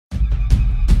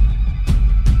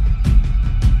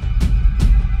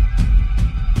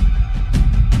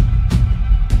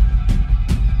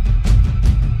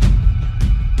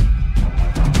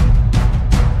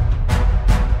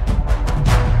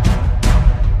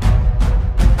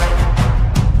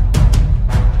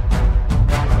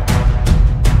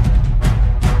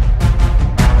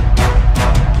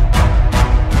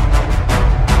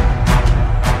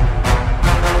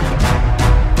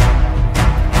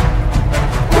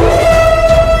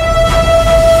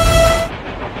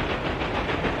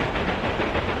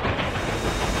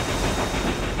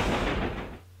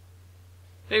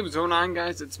what's going on,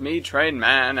 guys? It's me, Train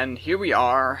Man, and here we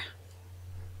are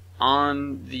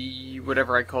on the,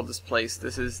 whatever I call this place.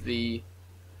 This is the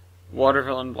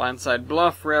Waterville and Blindside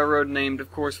Bluff Railroad, named, of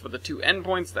course, for the two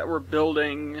endpoints that we're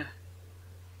building.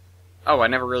 Oh, I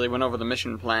never really went over the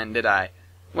mission plan, did I?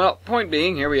 Well, point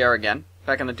being, here we are again,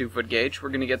 back on the 2-foot gauge. We're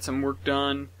going to get some work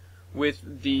done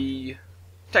with the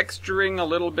texturing a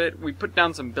little bit. We put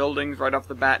down some buildings right off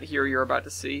the bat here you're about to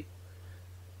see.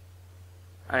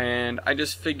 And I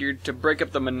just figured to break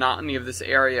up the monotony of this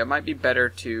area, it might be better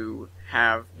to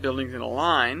have buildings in a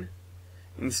line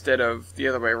instead of the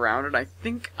other way around. And I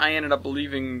think I ended up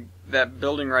leaving that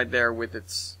building right there with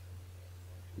its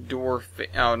door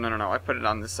oh, no, I put it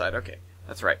on this side. Okay,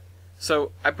 that's right.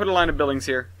 So I put a line of buildings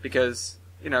here because,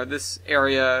 you know, this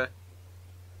area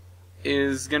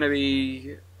is going to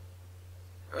be...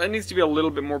 it needs to be a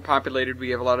little bit more populated.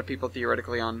 We have a lot of people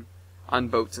theoretically on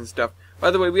boats and stuff. By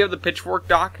the way, we have the Pitchfork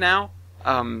Dock now,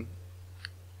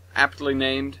 aptly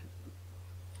named.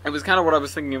 It was kind of what I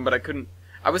was thinking, but I couldn't.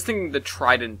 I was thinking the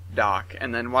Trident Dock,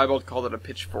 and then Weibold called it a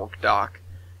Pitchfork Dock.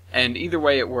 And either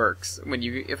way, it works.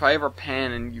 If I ever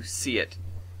pan and you see it.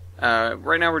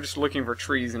 Right now, we're just looking for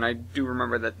trees, and I do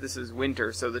remember that this is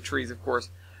winter, so the trees, of course,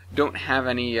 don't have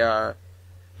any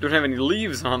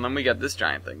leaves on them. We got this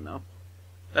giant thing though.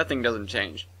 That thing doesn't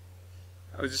change.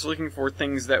 I was just looking for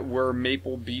things that were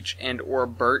maple, beech, and or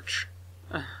birch,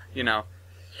 you know,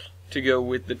 to go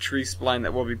with the tree spline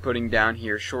that we'll be putting down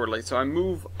here shortly. So I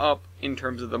move up in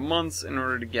terms of the months in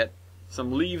order to get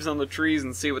some leaves on the trees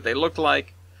and see what they look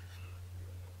like.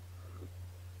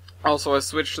 Also, I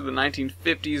switched to the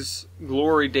 1950s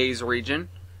Glory Days region,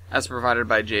 as provided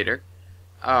by Jader,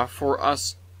 for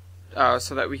us,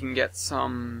 so that we can get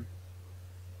some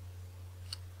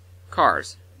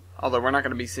cars. Although we're not going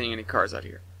to be seeing any cars out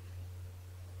here.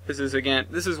 This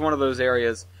is one of those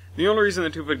areas. The only reason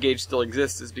the 2-foot gauge still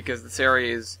exists is because this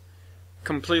area is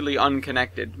completely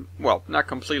unconnected. Well, not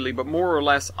completely, but more or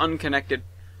less unconnected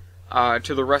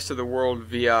to the rest of the world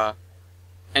via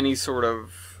any sort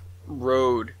of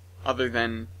road other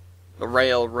than the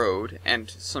railroad and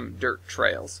some dirt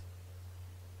trails.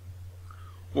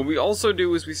 What we also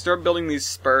do is we start building these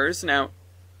spurs. Now,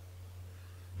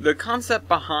 the concept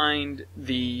behind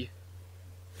the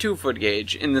 2-foot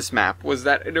gauge in this map was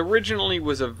that it originally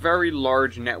was a very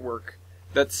large network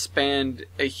that spanned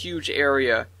a huge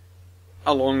area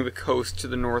along the coast to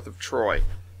the north of Troy,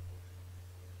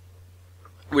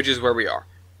 which is where we are,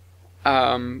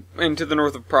 and to the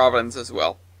north of Providence as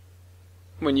well.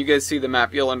 When you guys see the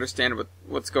map, you'll understand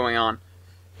what's going on.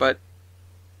 But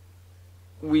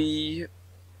they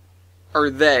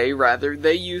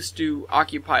used to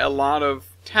occupy a lot of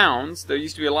towns. There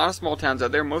used to be a lot of small towns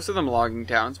out there, most of them logging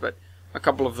towns, but a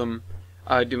couple of them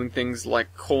doing things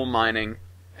like coal mining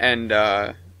and,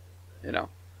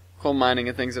 coal mining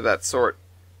and things of that sort.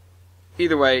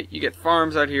 Either way, you get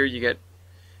farms out here, you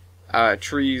get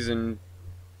trees and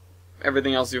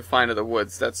everything else you'll find in the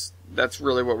woods. That's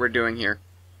really what we're doing here.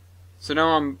 So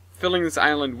now I'm filling this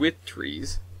island with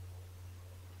trees.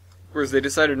 Of course, they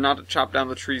decided not to chop down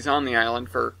the trees on the island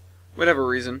for whatever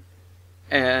reason,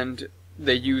 and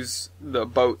they use the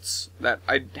boats that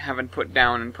I haven't put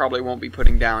down and probably won't be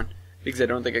putting down because I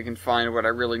don't think I can find what I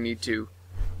really need to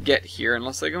get here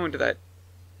unless I go into that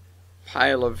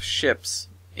pile of ships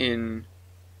in,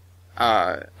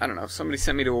 I don't know, somebody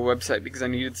sent me to a website because I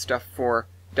needed stuff for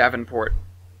Davenport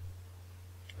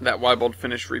that Weibold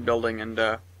finished rebuilding, and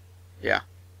yeah.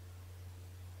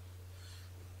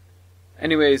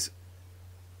 Anyways,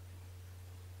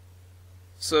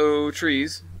 so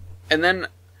trees, and then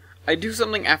I do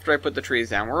something after I put the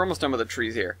trees down. We're almost done with the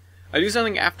trees here. I do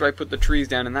something after I put the trees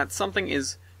down, and that something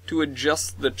is to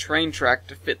adjust the train track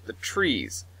to fit the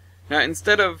trees. Now,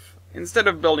 instead of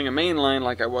building a main line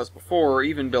like I was before, or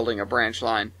even building a branch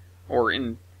line, or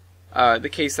in the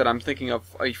case that I'm thinking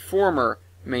of, a former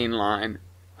main line,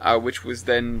 which was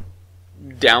then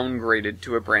downgraded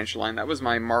to a branch line. That was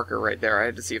my marker right there. I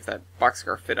had to see if that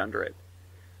boxcar fit under it.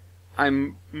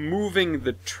 I'm moving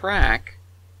the track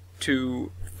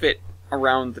to fit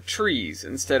around the trees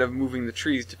instead of moving the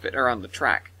trees to fit around the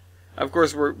track. Of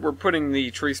course, we're putting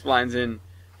the tree splines in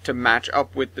to match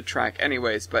up with the track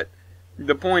anyways, but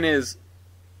the point is,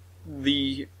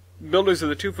 the builders of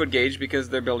the 2-foot gauge, because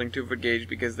they're building 2-foot gauge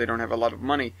because they don't have a lot of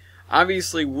money,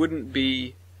 obviously wouldn't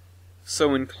be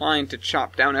so inclined to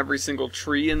chop down every single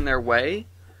tree in their way.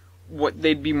 What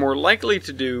they'd be more likely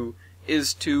to do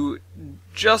is to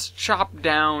just chop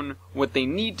down what they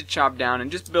need to chop down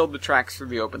and just build the tracks through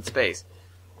the open space.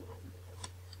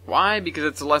 Why? Because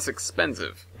it's less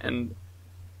expensive. And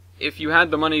if you had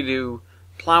the money to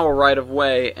plow a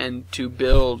right-of-way and to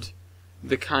build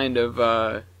the kind of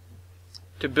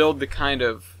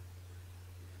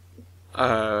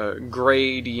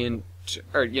gradient,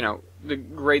 or the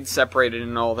grade separated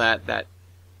and all that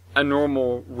a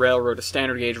normal railroad, a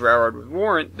standard gauge railroad would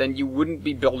warrant, then you wouldn't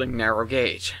be building narrow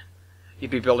gauge.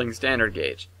 You'd be building standard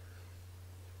gauge.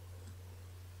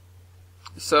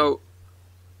 So,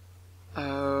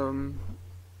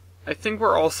 I think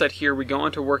we're all set here. We go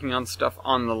on to working on stuff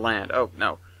on the land. Oh,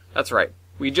 no. That's right.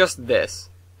 We adjust this.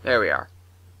 There we are.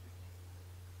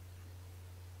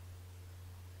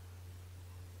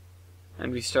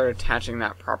 And we start attaching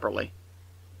that properly.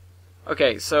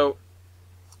 Okay, so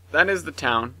that is the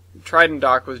town. Trident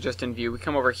Dock was just in view. We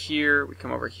come over here, we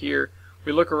come over here,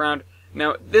 we look around.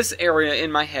 Now, this area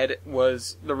in my head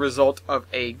was the result of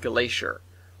a glacier.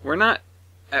 We're not,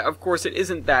 of course it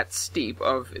isn't that steep,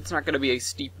 it's not going to be a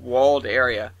steep walled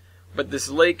area, but this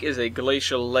lake is a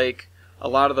glacial lake. A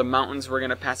lot of the mountains we're going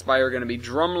to pass by are going to be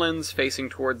drumlins facing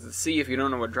towards the sea. If you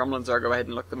don't know what drumlins are, go ahead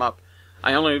and look them up.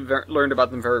 I only learned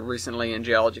about them very recently in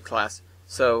geology class,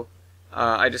 so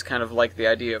I just kind of like the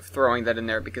idea of throwing that in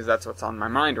there because that's what's on my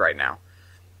mind right now.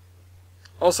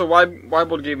 Also,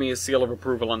 Weibold gave me a seal of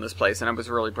approval on this place, and I was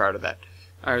really proud of that.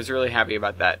 I was really happy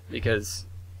about that because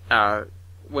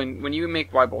when you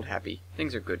make Weibold happy,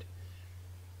 things are good.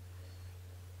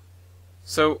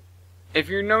 So, if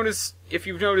you've noticed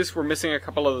we're missing a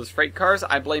couple of those freight cars,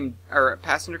 or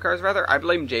passenger cars rather, I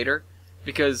blame Jader,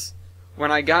 because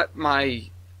when I got my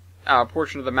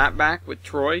portion of the map back with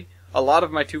Troy, a lot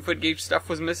of my 2-foot gauge stuff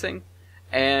was missing,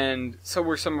 and so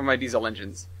were some of my diesel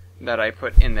engines that I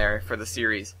put in there for the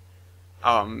series.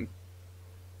 I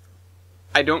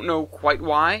don't know quite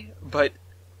why, but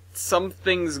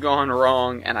something's gone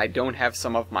wrong, and I don't have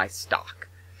some of my stock.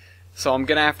 So I'm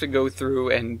gonna have to go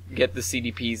through and get the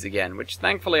CDPs again, which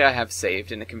thankfully I have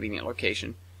saved in a convenient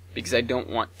location, because I don't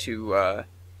want to,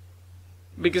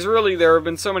 because really there have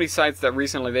been so many sites that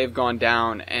recently they've gone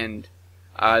down, and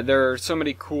there are so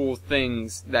many cool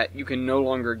things that you can no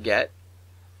longer get,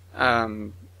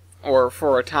 or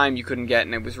for a time you couldn't get,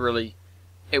 and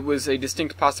it was a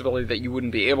distinct possibility that you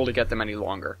wouldn't be able to get them any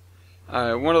longer.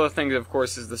 One of the things, of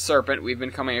course, is the Serpent. We've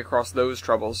been coming across those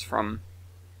troubles from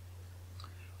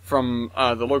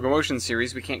the Locomotion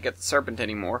series. We can't get the Serpent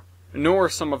anymore, nor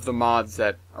some of the mods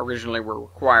that originally were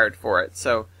required for it,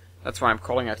 so that's why I'm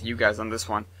calling out to you guys on this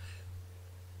one.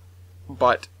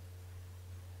 But,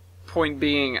 point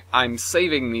being, I'm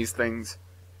saving these things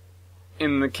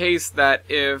in the case that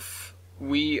if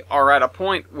we are at a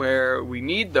point where we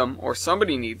need them, or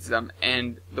somebody needs them,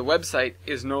 and the website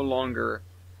is no longer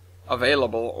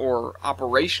available or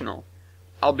operational,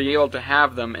 I'll be able to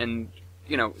have them and,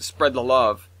 spread the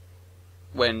love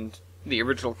when the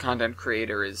original content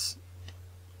creator is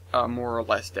more or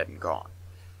less dead and gone.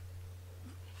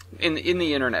 In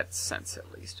the internet sense,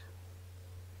 at least.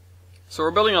 So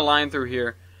we're building a line through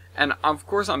here, and of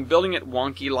course I'm building it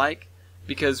wonky-like,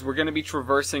 because we're going to be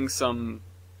traversing some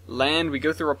land. We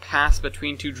go through a pass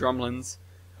between two drumlins,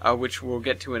 which we'll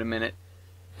get to in a minute,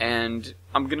 and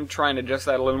I'm going to try and adjust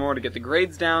that a little more to get the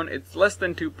grades down. It's less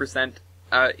than 2%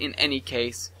 in any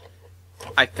case,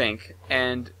 I think,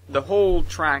 and the whole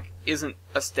track isn't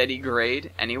a steady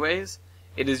grade anyways.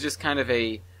 It is just kind of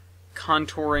a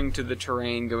contouring to the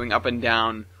terrain, going up and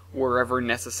down wherever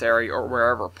necessary or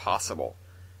wherever possible.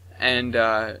 And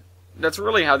that's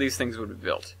really how these things would be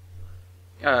built.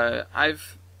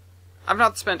 I've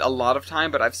not spent a lot of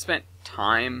time, but I've spent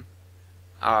time,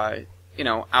 out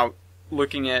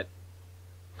looking at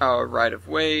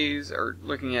right-of-ways, or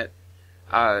looking at,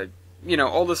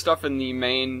 all the stuff in the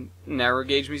main narrow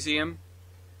gauge museum,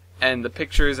 and the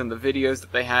pictures and the videos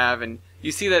that they have, and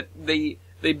you see that they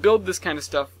build this kind of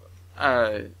stuff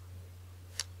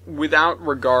without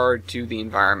regard to the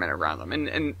environment around them,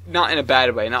 and not in a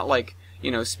bad way, not like,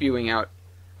 spewing out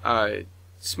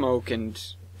smoke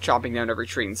and chopping down every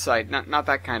tree in sight, not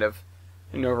that kind of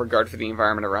no regard for the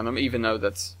environment around them, even though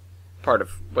that's part of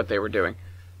what they were doing.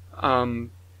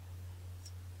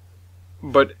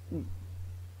 But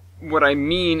what I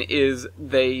mean is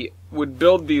they would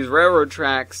build these railroad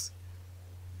tracks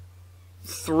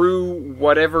through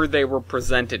whatever they were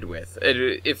presented with.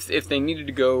 If they needed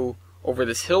to go over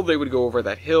this hill, they would go over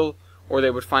that hill, or they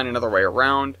would find another way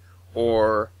around,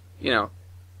 or,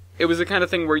 it was the kind of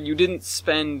thing where you didn't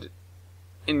spend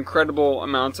incredible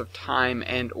amounts of time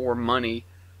and or money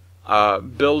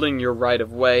building your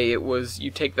right-of-way. It was,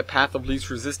 you take the path of least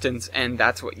resistance, and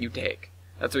that's what you take.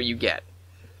 That's what you get.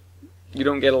 You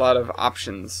don't get a lot of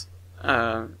options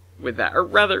with that. Or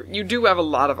rather, you do have a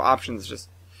lot of options, just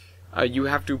you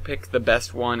have to pick the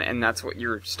best one, and that's what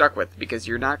you're stuck with, because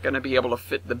you're not going to be able to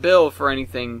fit the bill for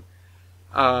anything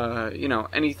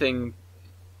anything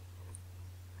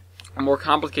more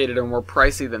complicated or more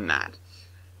pricey than that.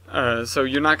 So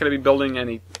you're not going to be building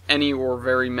any or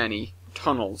very many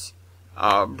tunnels.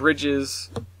 Bridges,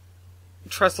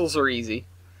 trestles are easy.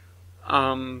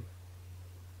 I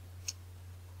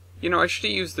should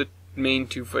have used the main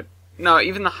 2-foot. No,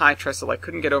 even the high trestle, I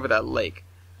couldn't get over that lake.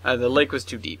 The lake was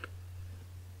too deep.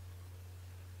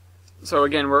 So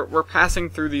again, we're passing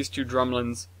through these two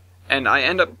drumlins, and I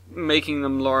end up making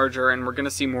them larger, and we're going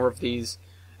to see more of these.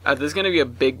 There's going to be a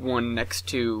big one next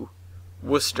to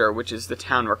Worcester, which is the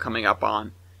town we're coming up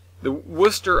on. The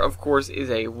Worcester, of course, is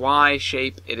a Y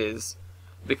shape. It is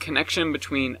the connection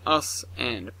between us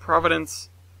and Providence.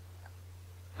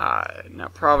 Now,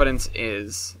 Providence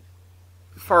is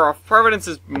far off. Providence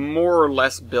is more or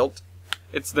less built.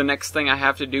 It's the next thing I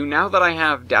have to do. Now that I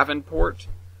have Davenport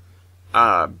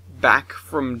back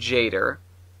from Jader,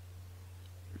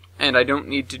 and I don't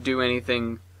need to do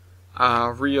anything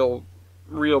real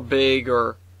big,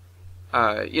 or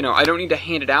I don't need to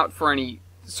hand it out for any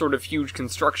sort of huge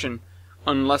construction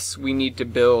unless we need to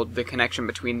build the connection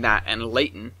between that and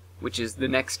Layton, which is the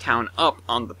next town up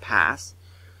on the pass.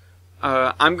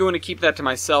 I'm going to keep that to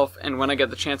myself, and when I get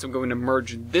the chance, I'm going to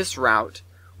merge this route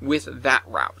with that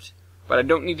route. But I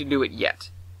don't need to do it yet.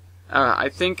 I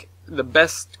think the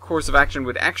best course of action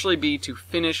would actually be to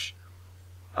finish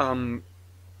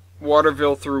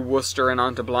Waterville through Worcester and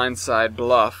onto Blindside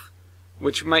Bluff,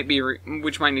 which might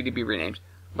need to be renamed,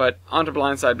 but onto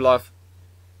Blindside Bluff,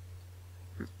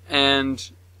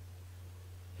 and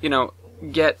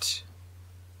get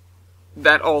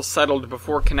that all settled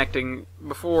before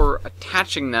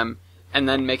attaching them, and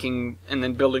then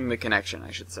building the connection,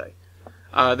 I should say.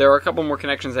 There are a couple more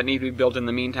connections that need to be built in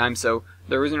the meantime, so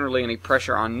there isn't really any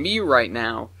pressure on me right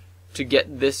now to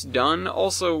get this done.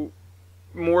 Also,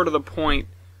 more to the point,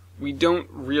 we don't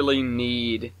really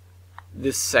need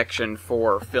this section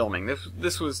for filming.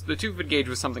 This was the 2-foot gauge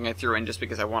was something I threw in just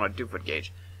because I wanted a 2-foot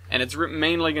gauge, and it's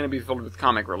mainly going to be filled with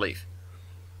comic relief.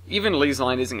 Even Lee's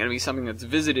Line isn't going to be something that's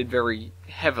visited very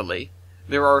heavily.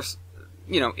 There are,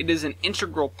 it is an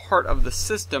integral part of the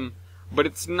system, but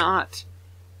it's not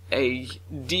a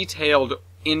detailed,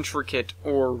 intricate,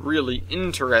 or really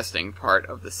interesting part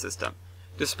of the system,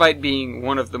 despite being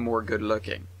one of the more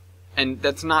good-looking. And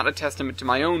that's not a testament to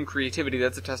my own creativity,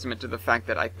 that's a testament to the fact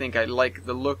that I think I like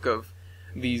the look of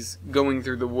these going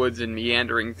through the woods and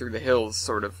meandering through the hills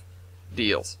sort of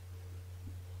deals,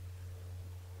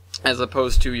 as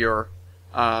opposed to your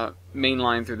main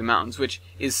line through the mountains, which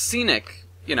is scenic.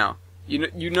 You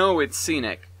know it's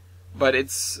scenic, but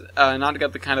it's not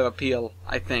got the kind of appeal,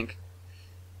 I think,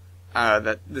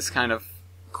 that this kind of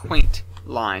quaint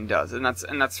line does, and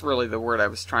that's really the word I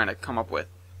was trying to come up with.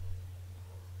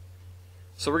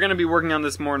 So we're going to be working on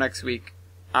this more next week.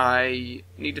 I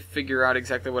need to figure out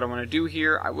exactly what I want to do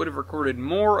here. I would have recorded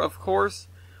more, of course,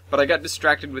 but I got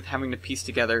distracted with having to piece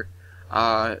together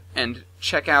and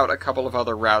check out a couple of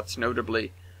other routes,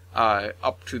 notably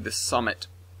up to the summit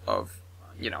of,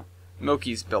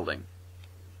 Moki's building.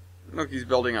 Moki's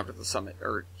building up to the summit,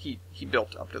 or he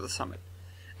built up to the summit.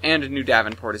 And New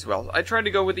Davenport as well. I tried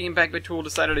to go with the impact tool,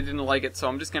 decided I didn't like it, so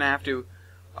I'm just going to have to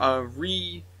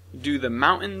redo the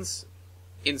mountains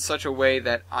in such a way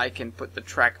that I can put the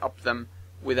track up them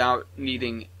without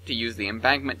needing to use the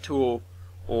embankment tool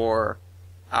or,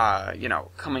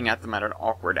 coming at them at an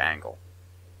awkward angle.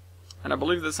 And I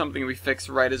believe that's something we fixed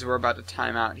right as we're about to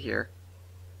time out here.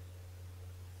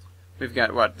 We've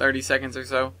got, 30 seconds or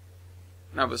so?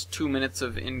 That was 2 minutes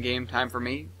of in-game time for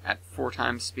me at 4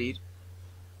 times speed.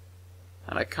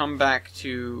 And I come back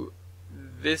to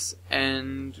this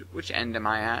end. Which end am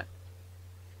I at?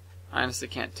 I honestly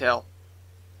can't tell.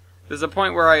 There's a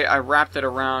point where I wrapped it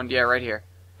around, yeah, right here.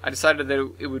 I decided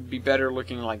that it would be better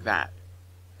looking like that.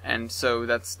 And so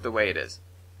that's the way it is.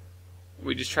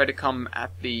 We just try to come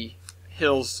at the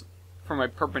hills from a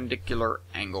perpendicular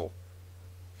angle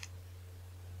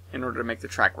in order to make the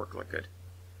track work look good.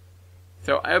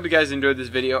 So I hope you guys enjoyed this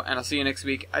video, and I'll see you next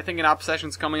week. I think an op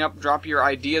session's coming up. Drop your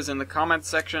ideas in the comments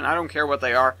section. I don't care what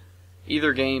they are.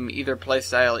 Either game, either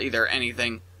playstyle, either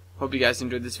anything. Hope you guys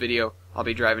enjoyed this video. I'll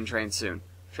be driving trains soon.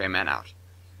 Trainman out.